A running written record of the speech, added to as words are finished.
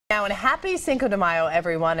Now, and happy Cinco de Mayo,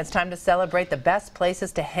 everyone. It's time to celebrate the best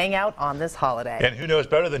places to hang out on this holiday. And who knows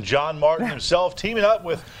better than John Martin himself, teaming up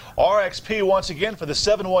with RXP once again for the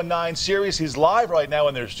 719 series. He's live right now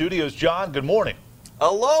in their studios. John, good morning.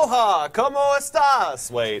 Aloha, ¿cómo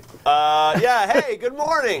estás? Wait, yeah, hey, good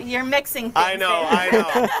morning. You're mixing things. I know.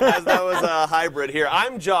 That was a hybrid here.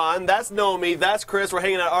 I'm John, that's Nomi, that's Chris. We're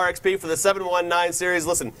hanging out at RXP for the 719 series.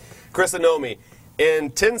 Listen, Chris and Nomi,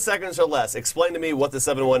 in 10 seconds or less, explain to me what the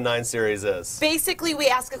 719 series is. Basically, we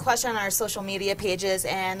ask a question on our social media pages,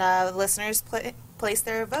 and listeners place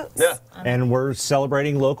their votes. Yeah. And we're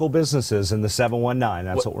celebrating local businesses in the 719.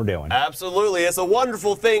 That's what we're doing. Absolutely. It's a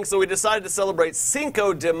wonderful thing, so we decided to celebrate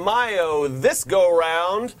Cinco de Mayo this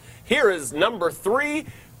go-round. Here is number 3,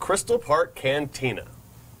 Crystal Park Cantina.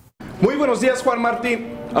 Muy buenos días, Juan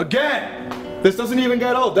Martin. Again! This doesn't even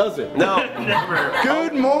get old, does it? No, never.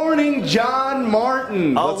 Good morning, John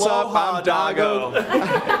Martin. What's up? Aloha, I'm Dago.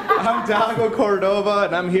 I'm Dago Cordova,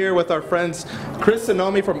 and I'm here with our friends Chris and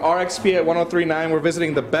Nomi from RXP at 1039. We're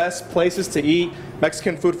visiting the best places to eat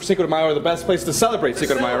Mexican food for Cinco de Mayo, or the best place to celebrate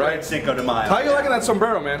Cinco de Mayo, right? Cinco de Mayo. How you liking that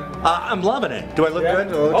sombrero, man? I'm loving it. Do I look good?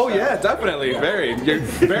 Oh yeah, definitely. You're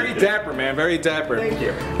very dapper, man. Very dapper. Thank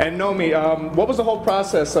you. And Nomi, what was the whole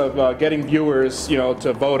process of getting viewers,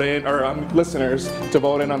 to vote in, or listeners to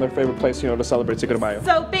vote in on their favorite place, to celebrate Cinco de Mayo?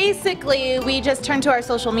 So basically, we just turn to our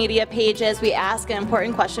social media pages. We ask an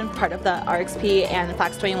important question, part of the RXP and the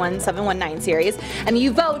Fox 21 719 series, and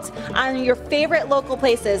you vote on your favorite local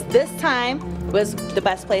places. This time was the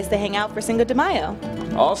best place to hang out for Cinco de Mayo.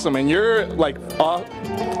 Awesome, and you're like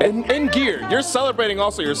in gear. You're celebrating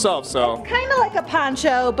also yourself, so. Kind of like a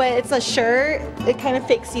poncho, but it's a shirt. It kind of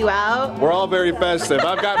fakes you out. We're all very festive.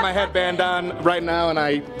 I've got my headband on right now, and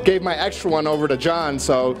I gave my extra one over to John,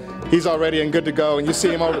 so he's all ready and good to go. And you see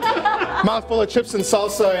him over, mouthful of chips and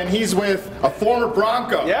salsa, and he's with a former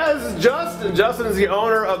Bronco. Yeah, this is Justin. Justin is the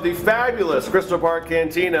owner of the fabulous Crystal Park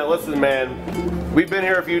Cantina. Listen, man, we've been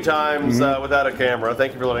here a few times without a camera.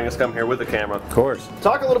 Thank you for letting us come here with a camera. Of course.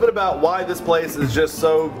 Talk a little bit about why this place is just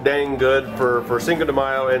so dang good for Cinco de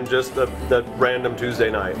Mayo and just the random Tuesday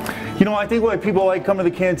night. I think why people like coming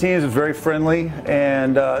to the canteen is it's very friendly,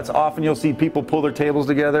 and it's often you'll see people pull their tables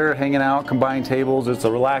together, hanging out, combine tables. It's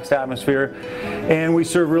a relaxed atmosphere, and we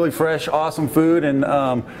serve really fresh, awesome food and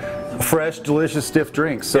fresh, delicious, stiff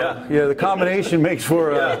drinks. So yeah, the combination makes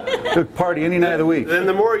for a good party any night of the week. And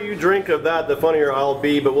the more you drink of that, the funnier I'll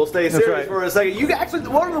be. But we'll stay serious for a second. You actually,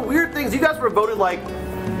 one of the weird things, you guys were voted like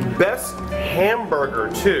best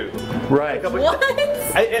hamburger too. Right. What?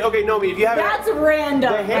 Okay, Nomi, if you haven't. That's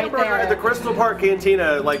random. The hamburger at the Crystal Park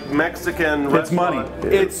Cantina, like Mexican restaurant. It's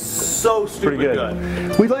money. It's so stupid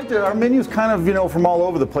good. We like our menu's kind of, from all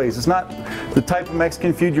over the place. It's not the type of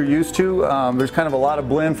Mexican food you're used to. There's kind of a lot of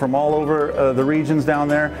blend from all over the regions down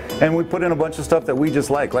there. And we put in a bunch of stuff that we just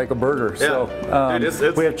like a burger. Yeah.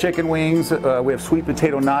 So we have chicken wings, we have sweet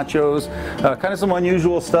potato nachos, kind of some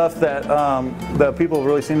unusual stuff that that people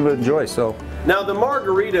really seem to enjoy. So. Now the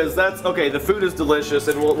margaritas, that's okay. The food is delicious,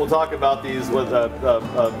 and we'll talk about these with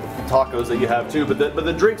tacos that you have too. But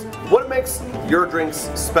the drinks, what makes your drinks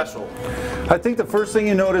special? I think the first thing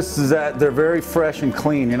you notice is that they're very fresh and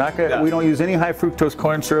clean. You're not gonna, we don't use any high fructose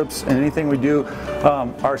corn syrups in anything we do.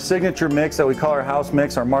 Our signature mix that we call our house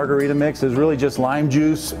mix, our margarita mix, is really just lime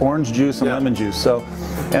juice, orange juice, and lemon juice. So,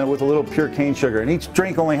 and with a little pure cane sugar. And each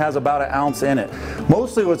drink only has about an ounce in it.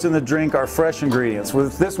 Mostly what's in the drink are fresh ingredients.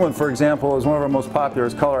 With this one, for example, is one of our most popular.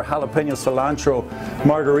 It's called our jalapeno cilantro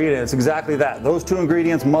margarita. It's exactly that. Those two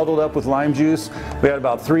ingredients muddled up with lime juice. We had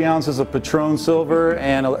about 3 ounces of Patron Silver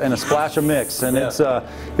and a splash of mix. And it's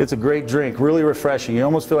a great drink, really refreshing. You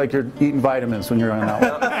almost feel like you're eating vitamins when you're on that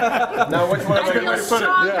one. Now, which one? I feel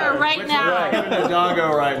stronger right now.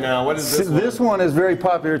 Doggo right now. What is this one? This one is very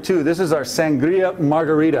popular too. This is our sangria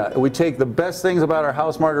margarita. We take the best things about our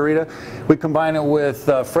house margarita. We combine it with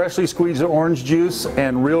freshly squeezed orange juice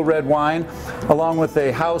and real red wine, along with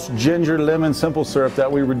a house ginger lemon simple syrup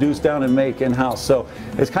that we reduce down and make in-house. So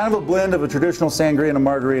it's kind of a blend of a traditional sangria and a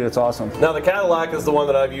margarita. It's awesome. Now the Cadillac is the one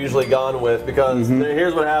that I've usually gone with, because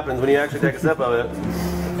here's what happens when you actually take a sip of it.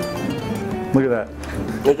 Look at that.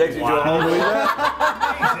 It takes you to a whole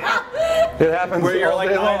It happens where you're all like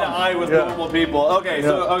day eye to long. eye with normal people. Okay,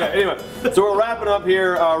 so anyway, so we're wrapping up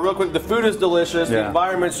here real quick. The food is delicious. The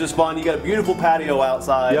environment's just fun. You got a beautiful patio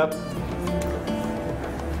outside. Yep.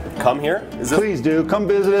 Come here. Please do. Come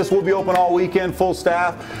visit us. We'll be open all weekend, full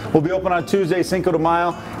staff. We'll be open on Tuesday, Cinco de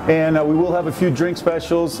Mayo. And we will have a few drink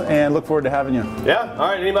specials and look forward to having you. Yeah. All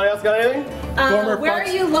right. Anybody else got anything? Where are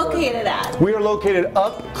you located at? We are located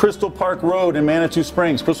up Crystal Park Road in Manitou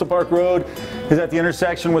Springs. Crystal Park Road is at the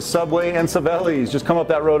intersection with Subway and Savelli's. Just come up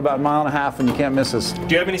that road about 1.5 miles and you can't miss us. Do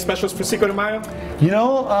you have any specials for Cinco de Mayo? You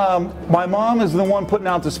know, my mom is the one putting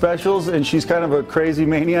out the specials, and she's kind of a crazy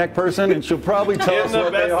maniac person, and she'll probably tell us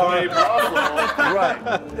what they are.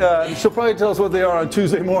 Right. She'll probably tell us what they are on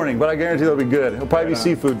Tuesday morning, but I guarantee they'll be good. It'll probably be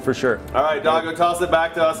seafood for sure. All right, Doggo, toss it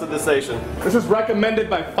back to us at the station. This is recommended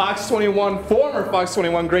by Fox 21, former Fox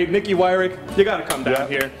 21 great Nikki Wyrick. You got to come down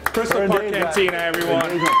here. Crystal Park Cantina,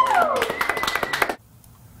 everyone.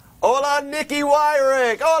 Hola, Nikki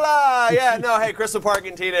Wyrick. Hola. Yeah, no, hey, Crystal Park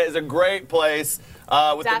Cantina is a great place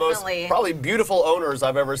with the most probably beautiful owners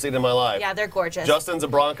I've ever seen in my life. Yeah, they're gorgeous. Justin's a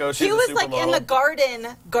Bronco. She's he was a like supermodel. in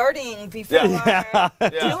the gardening before doing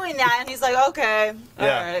that, and he's like, okay, all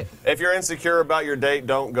right. If you're insecure about your date,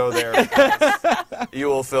 don't go there. Because you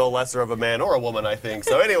will feel lesser of a man or a woman, I think.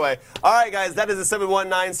 So anyway, all right, guys, that is the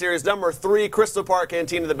 719 series number 3, Crystal Park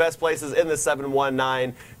Cantina, the best places in the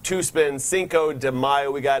 719 two-spin Cinco de Mayo.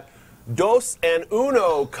 We got Dos and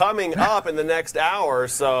Uno coming up in the next hour,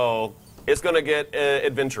 so it's going to get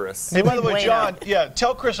adventurous. Hey, by the way, John,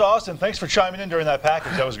 tell Chris Austin, thanks for chiming in during that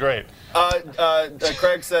package. That was great.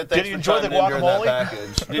 Craig said thanks Did you enjoy the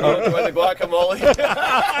guacamole? Did you enjoy the guacamole?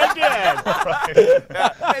 I did.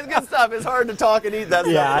 Yeah, it's good stuff. It's hard to talk and eat that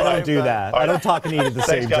stuff. Yeah, I don't do that. I don't talk and eat at the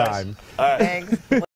same guys. time. All right. Thanks.